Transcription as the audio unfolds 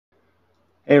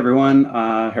Hey everyone,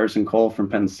 Harrison Cole from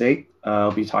Penn State.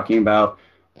 I'll be talking about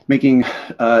making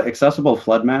accessible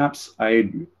flood maps.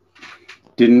 I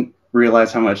didn't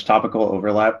realize how much topical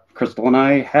overlap Crystal and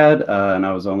I had, and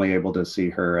I was only able to see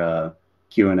her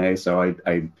Q&A, so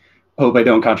I hope I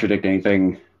don't contradict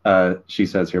anything she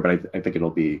says here, but I think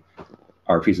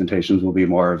our presentations will be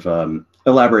more of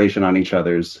elaboration on each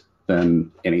other's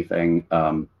than anything.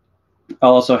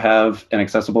 I'll also have an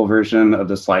accessible version of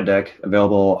the slide deck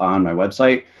available on my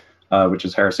website, which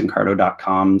is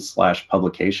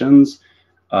harrisoncardo.com/publications.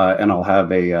 And I'll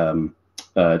have a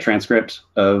transcript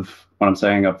of what I'm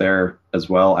saying up there as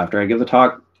well after I give the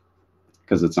talk,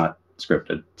 because it's not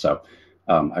scripted. So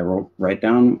I will write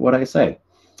down what I say.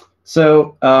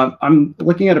 So I'm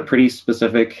looking at a pretty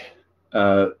specific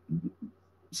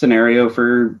scenario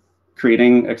for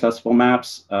creating accessible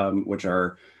maps, which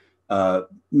are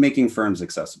making firms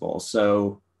accessible.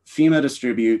 So FEMA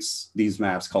distributes these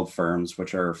maps called firms,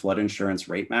 which are flood insurance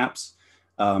rate maps.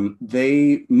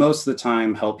 They most of the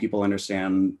time help people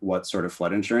understand what sort of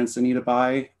flood insurance they need to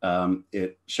buy.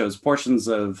 It shows portions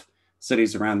of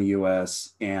cities around the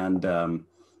US and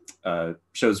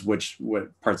shows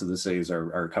what parts of the cities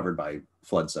are covered by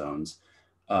flood zones.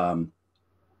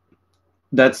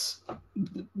 That's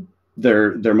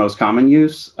their most common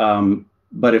use.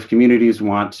 But if communities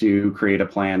want to create a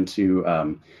plan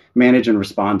to manage and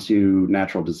respond to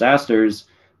natural disasters,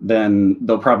 then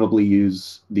they'll probably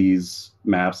use these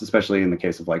maps, especially in the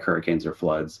case of like hurricanes or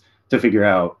floods, to figure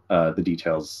out the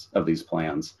details of these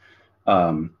plans.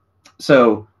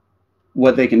 So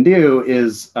what they can do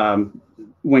is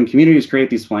when communities create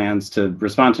these plans to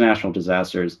respond to natural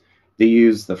disasters, they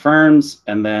use the firms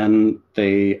and then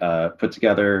they put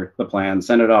together the plan,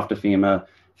 send it off to FEMA.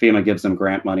 FEMA gives them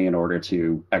grant money in order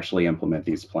to actually implement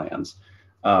these plans.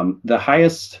 The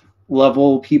highest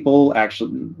level people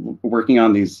actually working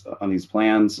on these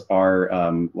plans are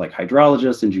like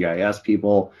hydrologists and GIS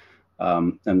people,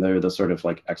 and they're the sort of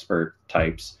like expert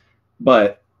types.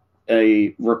 But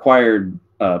a required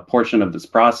portion of this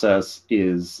process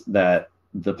is that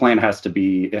the plan has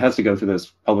to go through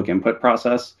this public input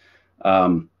process.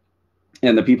 And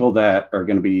the people that are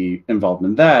going to be involved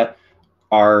in that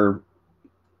are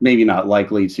maybe not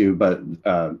likely to, but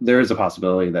there is a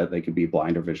possibility that they could be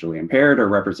blind or visually impaired or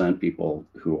represent people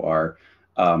who are.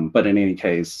 But in any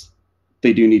case,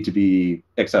 they do need to be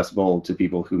accessible to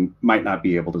people who might not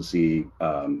be able to see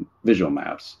visual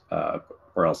maps,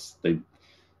 or else you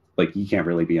can't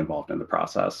really be involved in the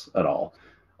process at all.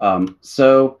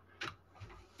 So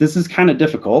this is kind of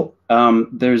difficult.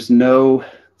 There's no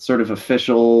sort of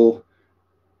official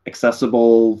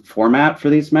accessible format for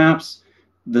these maps.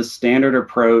 The standard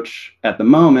approach at the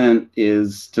moment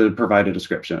is to provide a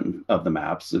description of the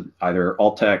maps, either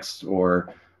alt text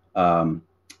or a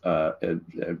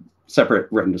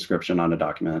separate written description on a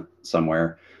document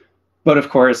somewhere. But of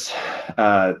course,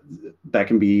 that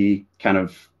can be kind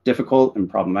of difficult and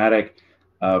problematic.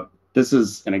 This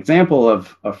is an example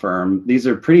of a firm. These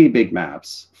are pretty big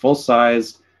maps, full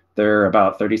size. They're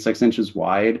about 36 inches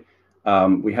wide.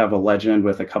 We have a legend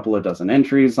with a couple of dozen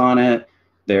entries on it.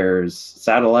 There's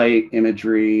satellite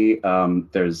imagery.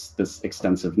 There's this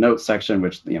extensive notes section,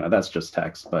 which, that's just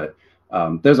text, but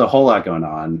there's a whole lot going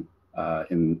on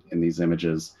in these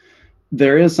images.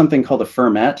 There is something called a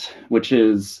firmette, which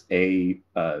is a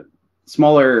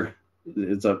smaller,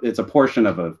 it's a portion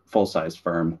of a full-size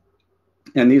firm.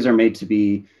 And these are made to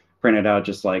be printed out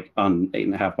just like on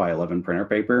 8.5 by 11 printer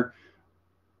paper.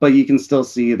 But you can still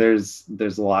see there's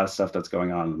a lot of stuff that's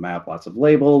going on in the map, lots of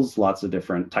labels, lots of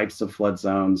different types of flood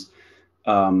zones.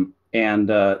 So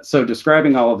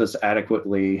describing all of this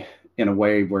adequately in a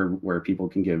way where people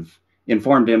can give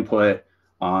informed input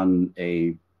on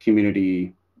a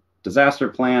community disaster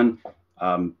plan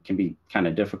can be kind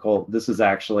of difficult. This is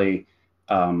actually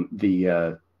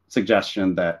the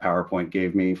suggestion that PowerPoint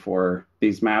gave me for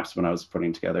these maps when I was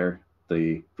putting together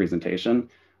the presentation.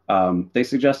 They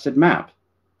suggested map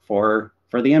for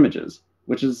the images,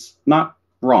 which is not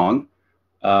wrong,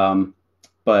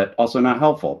 but also not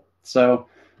helpful. So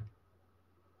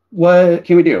what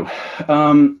can we do?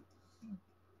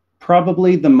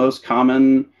 Probably the most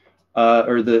common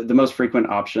or the most frequent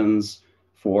options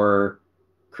for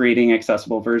creating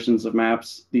accessible versions of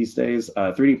maps these days,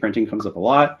 3D printing comes up a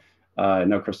lot. I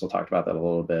know Crystal talked about that a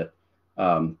little bit.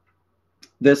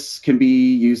 This can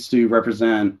be used to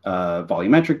represent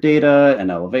volumetric data and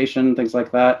elevation, things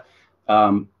like that.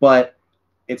 But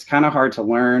it's kind of hard to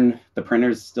learn. The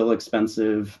printer's still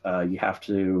expensive. You have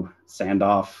to sand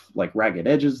off like ragged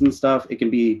edges and stuff. It can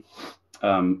be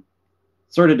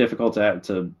sort of difficult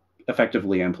to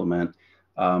effectively implement.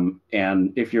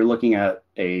 And if you're looking at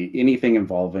anything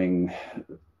involving,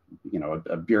 you know,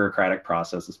 a bureaucratic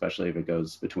process, especially if it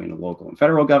goes between a local and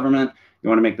federal government. You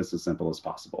want to make this as simple as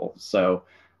possible. So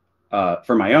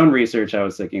for my own research, I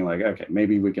was thinking like, okay,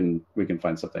 maybe we can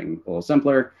find something a little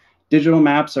simpler. Digital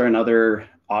maps are another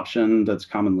option that's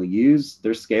commonly used.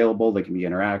 They're scalable, they can be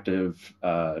interactive,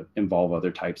 involve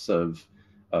other types of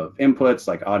inputs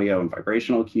like audio and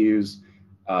vibrational cues,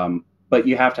 but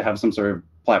you have to have some sort of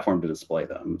platform to display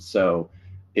them. So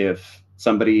if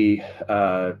somebody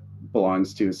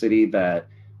belongs to a city that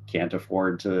can't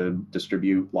afford to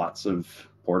distribute lots of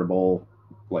portable,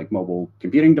 like mobile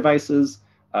computing devices,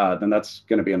 then that's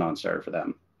going to be a non-starter for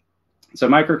them. So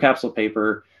microcapsule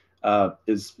paper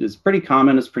is pretty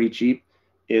common. It's pretty cheap.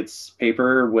 It's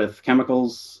paper with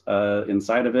chemicals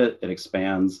inside of it. It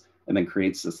expands and then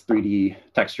creates this 3D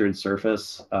textured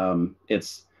surface.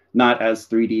 It's not as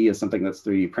 3D as something that's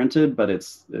 3D printed, but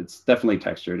it's definitely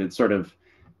textured. It's sort of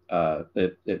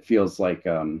it feels like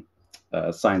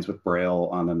signs with braille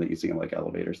on them that you see in like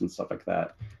elevators and stuff like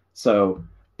that. So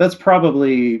that's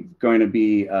probably going to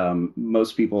be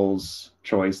most people's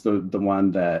choice, the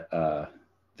one that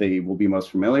they will be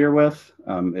most familiar with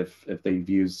if they've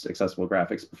used accessible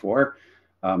graphics before.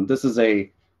 This is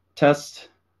a test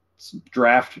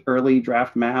early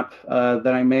draft map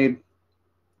that I made.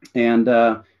 And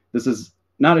this is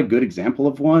not a good example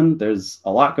of one. There's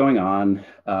a lot going on.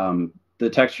 The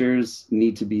textures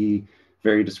need to be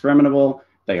very discriminable.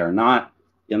 They are not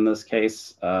in this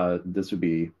case. This would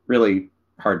be really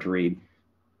hard to read,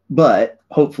 but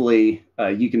hopefully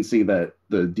you can see the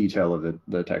detail of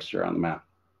the texture on the map.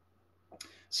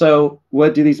 So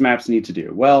what do these maps need to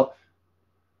do? Well,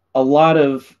 a lot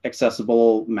of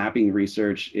accessible mapping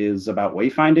research is about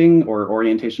wayfinding or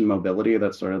orientation mobility.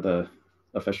 That's sort of the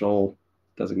official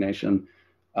designation.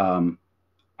 I'm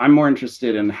more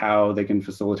interested in how they can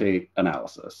facilitate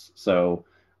analysis. So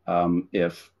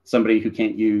if somebody who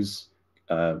can't use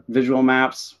visual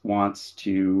maps wants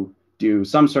to do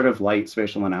some sort of light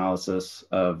spatial analysis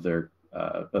of their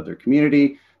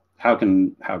community, how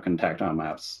can tactile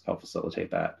maps help facilitate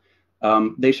that?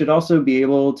 They should also be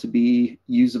able to be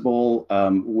usable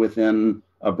within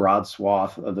a broad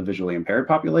swath of the visually impaired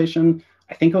population.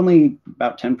 I think only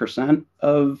about 10%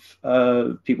 of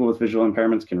people with visual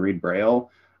impairments can read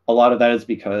Braille. A lot of that is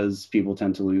because people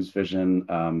tend to lose vision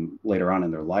later on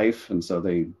in their life, and so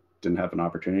they didn't have an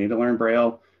opportunity to learn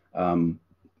Braille.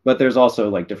 But there's also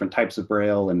like different types of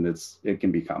Braille, and it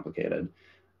can be complicated.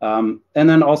 And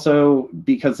then also,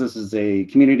 because this is a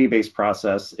community-based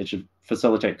process, it should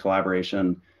facilitate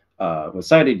collaboration with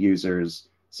sighted users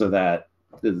so that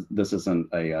this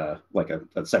isn't like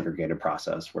a segregated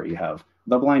process where you have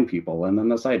the blind people and then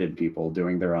the sighted people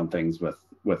doing their own things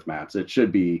with maps. It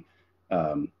should be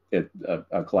a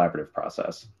collaborative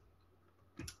process.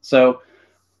 So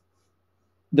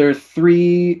there are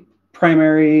three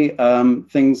primary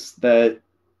things that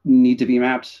need to be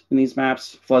mapped in these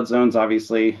maps. Flood zones,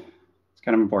 obviously, it's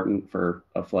kind of important for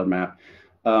a flood map.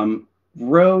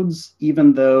 Roads,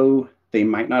 even though they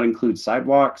might not include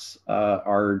sidewalks,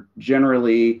 are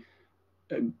generally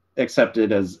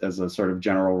accepted as a sort of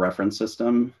general reference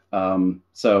system.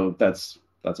 So that's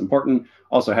important.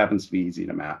 Also happens to be easy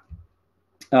to map.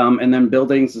 And then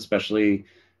buildings, especially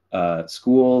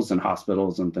schools and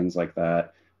hospitals and things like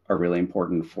that, are really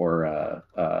important for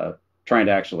trying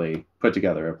to actually put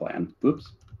together a plan. Oops.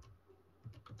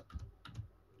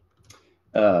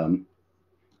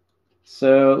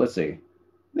 So let's see.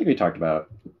 I think we talked about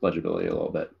legibility a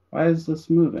little bit. Why is this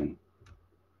moving?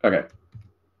 Okay.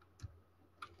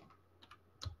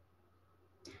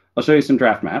 I'll show you some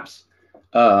draft maps.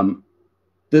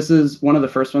 This is one of the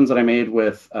first ones that I made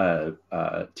with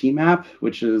TMap,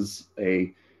 which is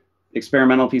a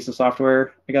experimental piece of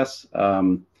software, I guess,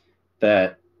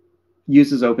 that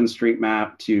uses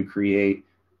OpenStreetMap to create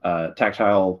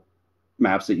tactile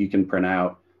maps that you can print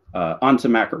out onto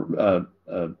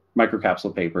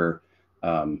microcapsule paper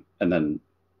and then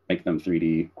make them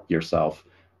 3D yourself.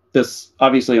 This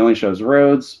obviously only shows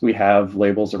roads. We have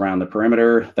labels around the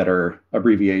perimeter that are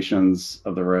abbreviations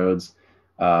of the roads.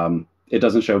 It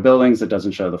doesn't show buildings, it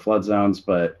doesn't show the flood zones,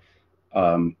 but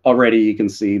already you can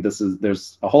see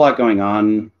there's a whole lot going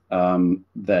on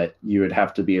that you would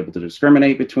have to be able to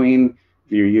discriminate between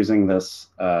if you're using this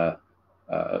as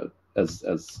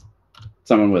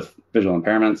someone with visual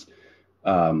impairments.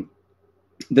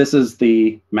 This is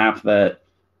the map that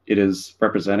it is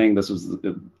representing. This was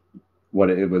what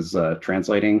it was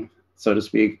translating, so to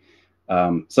speak.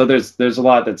 So there's a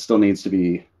lot that still needs to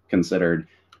be considered.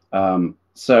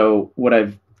 So what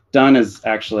I've done is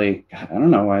actually, God, I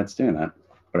don't know why it's doing that,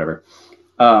 whatever.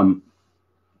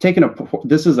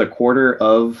 this is a quarter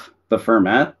of the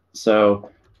fermat. So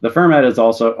the fermat is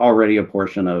also already a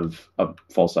portion of a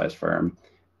full-size firm.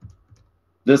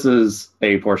 This is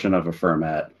a portion of a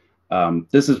fermat.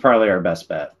 This is probably our best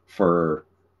bet for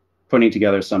putting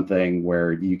together something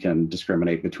where you can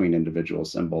discriminate between individual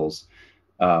symbols.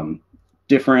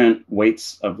 Different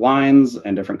weights of lines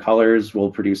and different colors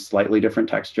will produce slightly different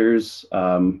textures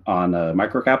on a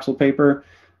microcapsule paper.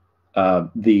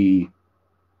 The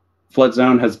flood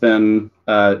zone has been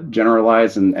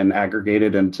generalized and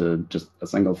aggregated into just a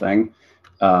single thing.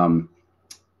 And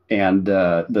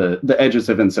the edges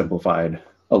have been simplified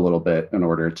a little bit in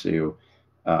order to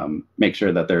make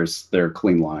sure that there are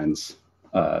clean lines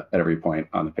at every point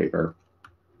on the paper.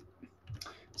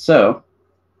 So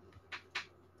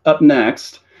up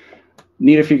next,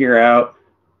 need to figure out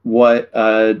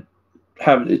to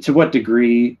what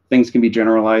degree things can be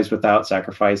generalized without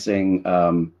sacrificing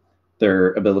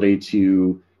their ability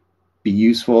to be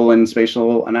useful in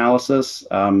spatial analysis.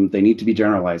 They need to be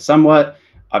generalized somewhat.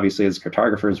 Obviously, as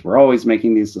cartographers, we're always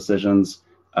making these decisions,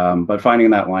 but finding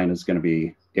that line is going to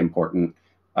be important.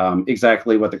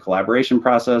 Exactly what the collaboration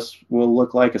process will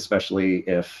look like, especially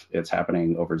if it's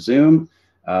happening over Zoom,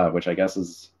 which I guess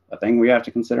is a thing we have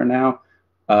to consider now.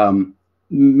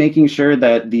 Making sure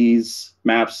that these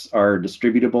maps are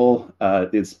distributable.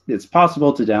 It's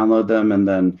possible to download them and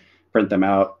then print them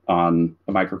out on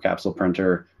a microcapsule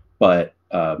printer, but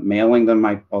mailing them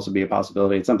might also be a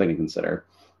possibility. It's something to consider.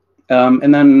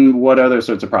 And then what other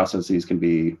sorts of processes can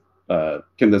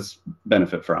this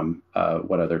benefit from?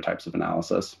 What other types of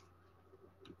analysis?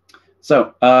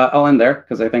 So I'll end there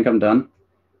because I think I'm done.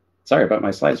 Sorry about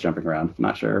my slides jumping around. I'm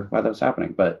not sure why that was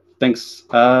happening, but thanks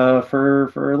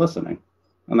for listening.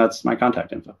 And that's my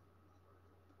contact info.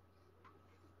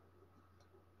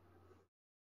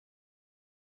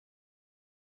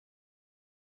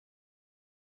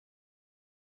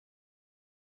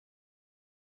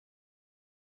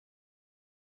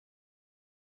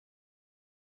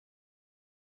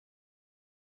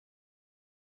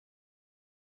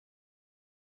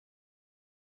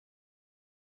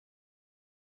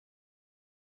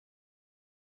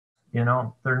 You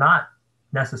know, they're not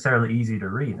necessarily easy to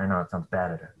read. I know it sounds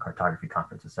bad at a cartography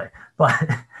conference to say, but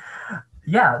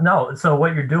yeah, no. So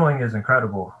what you're doing is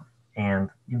incredible. And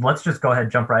let's just go ahead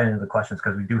and jump right into the questions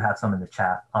because we do have some in the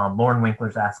chat. Lauren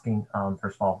Winkler's asking,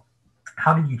 first of all,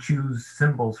 how did you choose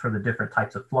symbols for the different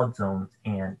types of flood zones?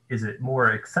 And is it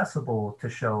more accessible to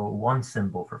show one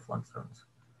symbol for flood zones?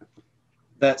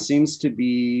 That seems to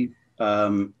be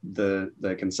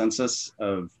the consensus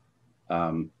of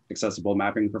accessible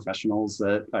mapping professionals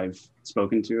that I've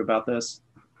spoken to about this.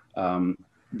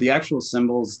 The actual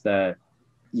symbols that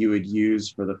you would use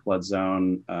for the flood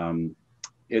zone,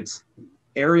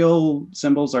 aerial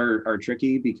symbols are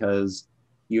tricky because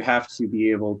you have to be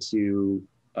able to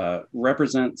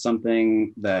represent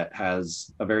something that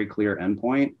has a very clear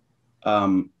endpoint,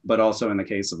 but also in the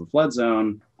case of a flood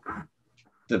zone,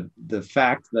 the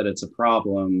fact that it's a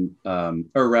problem,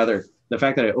 or rather, the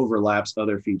fact that it overlaps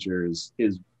other features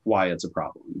is why it's a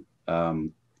problem.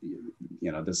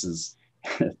 You know, this is,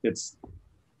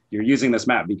 you're using this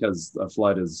map because a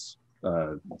flood is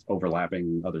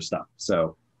overlapping other stuff.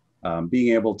 So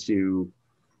being able to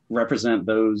represent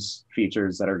those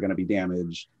features that are going to be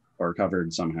damaged or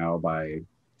covered somehow by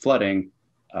flooding,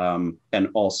 and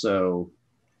also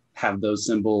have those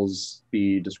symbols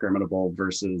be discriminable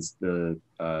versus the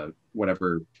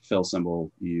whatever fill symbol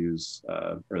you use,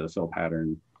 or the fill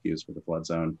pattern used for the flood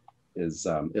zone is,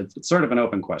 it's sort of an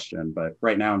open question, but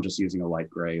right now I'm just using a light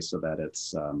gray so that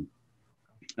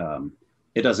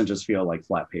it doesn't just feel like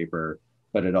flat paper,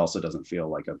 but it also doesn't feel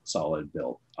like a solid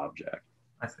built object.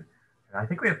 I see. I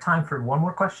think we have time for one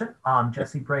more question.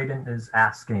 Jesse Braden is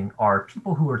asking, are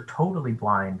people who are totally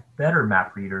blind better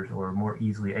map readers or more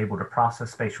easily able to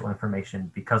process spatial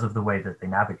information because of the way that they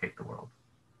navigate the world?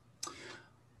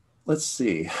 Let's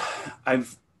see.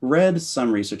 I've read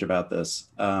some research about this,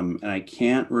 and I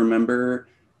can't remember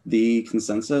the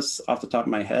consensus off the top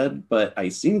of my head, but I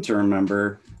seem to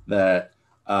remember that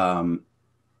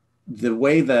the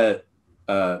way that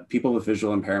people with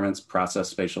visual impairments process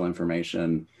spatial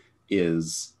information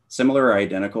is similar or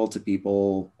identical to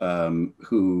people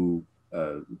who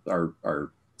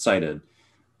are sighted.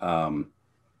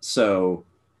 So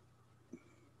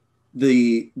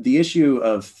the issue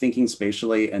of thinking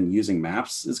spatially and using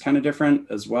maps is kind of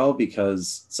different as well,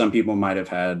 because some people might have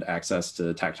had access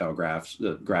to tactile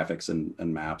graphics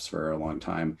and maps for a long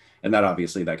time, and that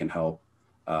obviously that can help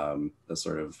a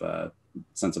sort of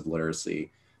sense of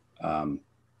literacy.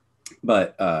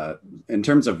 But in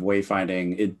terms of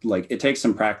wayfinding, it takes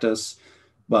some practice,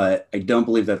 but I don't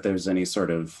believe that there's any sort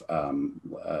of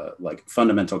like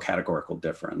fundamental categorical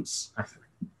difference. I see.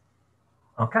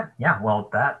 Okay, yeah, well,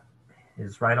 that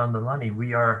is right on the money.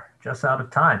 We are just out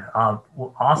of time.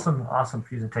 Well, awesome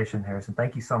presentation, Harrison.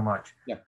 Thank you so much. Yeah.